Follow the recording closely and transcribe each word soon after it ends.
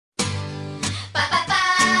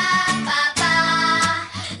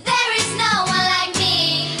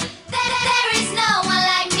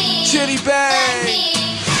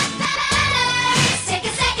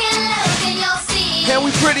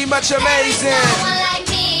pretty much amazing.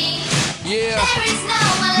 Yeah.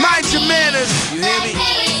 Mind your manners, you hear me?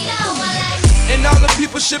 And all the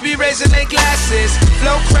people should be raising their glasses.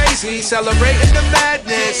 Flow crazy, celebrating the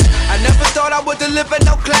madness. I never thought I would deliver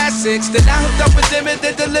no classics. Then I hooked up with them and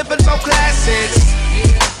they delivered no classics.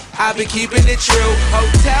 I've been keeping it true.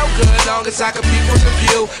 Hotel good, long as I can peep from the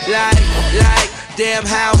view. Like, damn,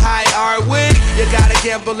 how high are we? You gotta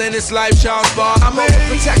gamble in this life, Charles Ball. I'm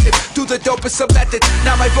overprotected, do the dopest of methods.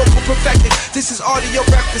 Now my vocal perfected, this is audio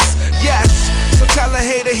breakfast, yes. So tell a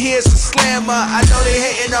hater here's the slammer. I know they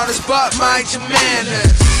hating on us, but mind your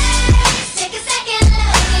manners. Take a second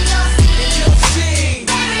look and you'll see.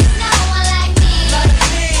 There is no one like me.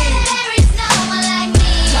 There is no one like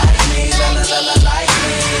me. Like me.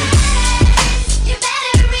 You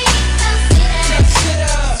better reconsider.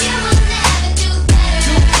 You will never do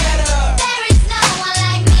better. There is no one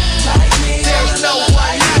like me. There's no one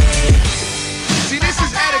like me. See, this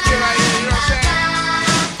is etiquette right here, you know what I'm saying?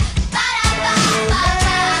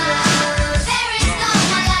 There is no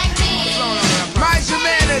one like me. Mind your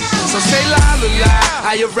manners. So say la la la,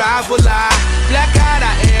 I arrive will I. Black eyed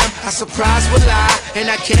I am, I surprise will I. And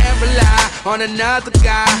I can't rely on another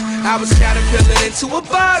guy. I was caterpillar into a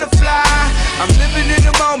butterfly. I'm living in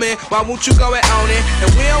the moment, why won't you go and own it? And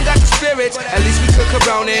we don't got the spirits, at least we could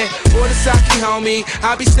corona it. Or the sake, homie,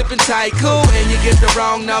 I'll be sipping tight, cool. And you get the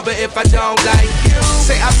wrong number if I don't like you.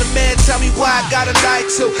 Say I'm the man, tell me why I gotta lie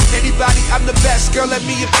to anybody, I'm the best, girl, let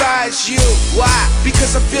me advise you. Why?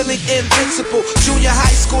 Because I'm feeling invincible. Junior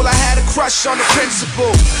high school, I had a crush on the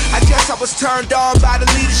principal. I guess I was turned on by the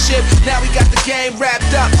leadership. Now we got the game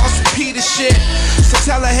wrapped up on some Peter shit. So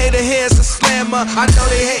tell a hater here's a slammer. I know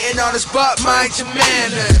they hating on us, but mind your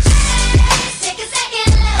manners.